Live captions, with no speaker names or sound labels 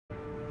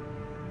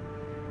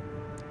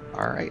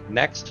Alright,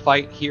 next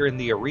fight here in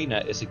the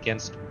arena is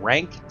against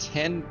rank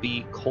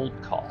 10B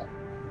Coldcall,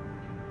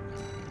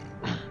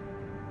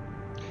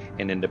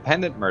 an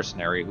independent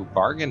mercenary who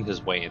bargained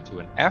his way into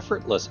an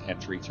effortless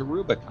entry to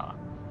Rubicon,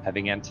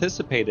 having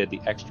anticipated the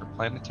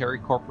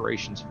extraplanetary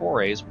corporation's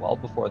forays well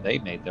before they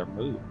made their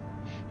move.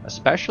 A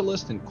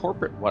specialist in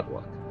corporate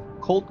woodwork,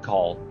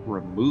 Coldcall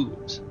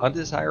removes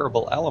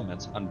undesirable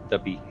elements on the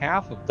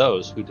behalf of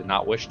those who do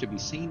not wish to be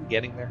seen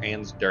getting their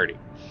hands dirty.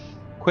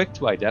 Quick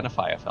to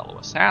identify a fellow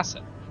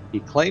assassin,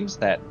 he claims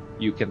that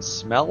you can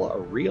smell a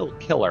real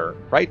killer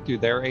right through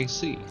their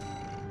AC.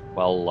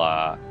 Well,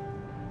 I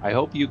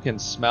hope you can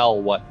smell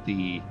what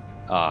the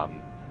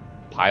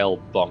pile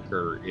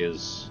bunker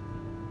is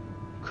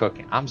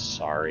cooking. I'm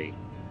sorry.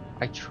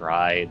 I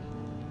tried.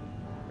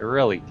 I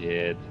really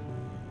did.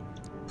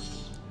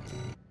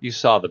 You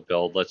saw the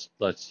build.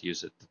 Let's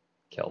use it to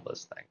kill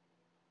this thing.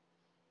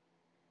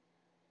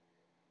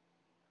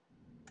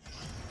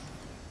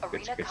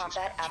 Arena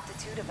Combat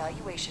Aptitude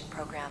Evaluation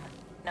Program,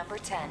 number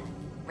 10,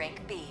 rank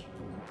B.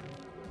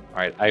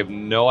 Alright, I have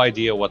no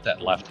idea what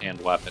that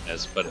left-hand weapon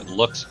is, but it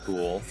looks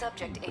cool.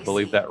 I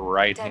believe that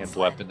right-hand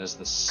weapon is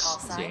the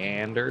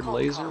standard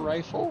laser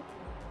rifle,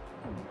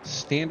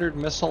 standard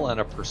missile, and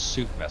a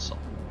pursuit missile.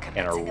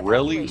 And a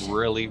really,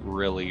 really,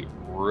 really,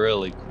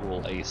 really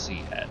cool AC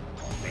head.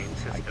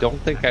 I don't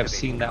think I've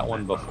seen that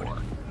one before.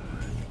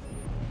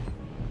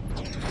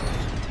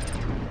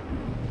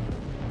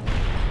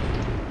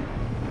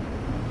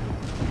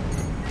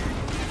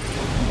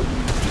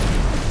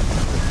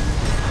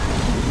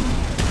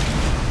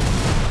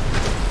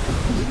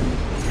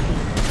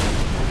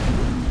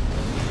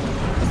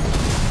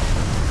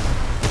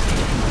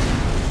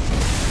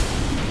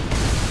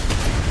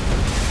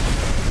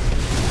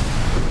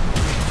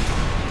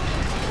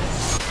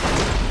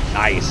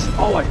 Nice.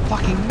 Oh, I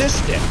fucking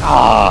missed it.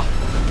 Ah.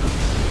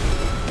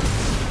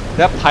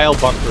 That pile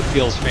bunker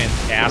feels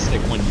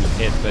fantastic when you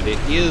hit, but it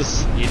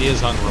is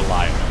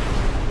unreliable.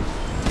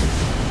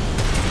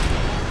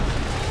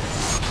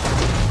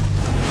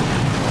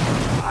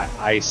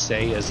 I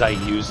say as I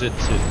use it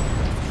to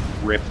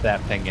rip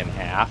that thing in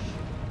half.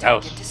 That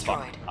was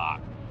fucking hot.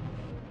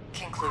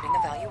 Concluding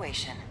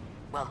evaluation.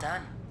 Well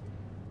done.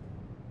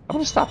 I'm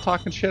gonna stop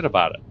talking shit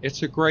about it.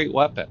 It's a great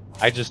weapon.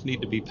 I just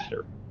need to be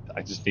better.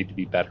 I just need to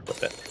be better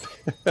with it.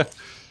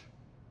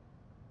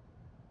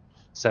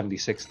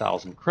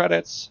 76,000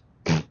 credits.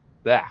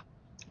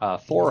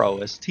 4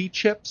 OST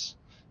chips.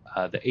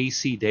 The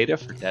AC data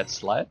for Dead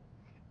Sled.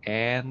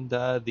 And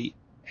the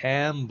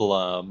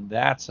emblem.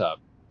 That's a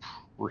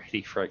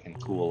pretty freaking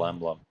cool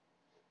emblem.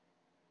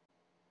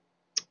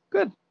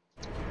 Good.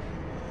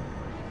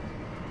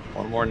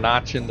 One more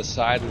notch in the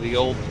side of the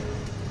old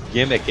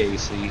gimmick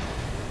AC.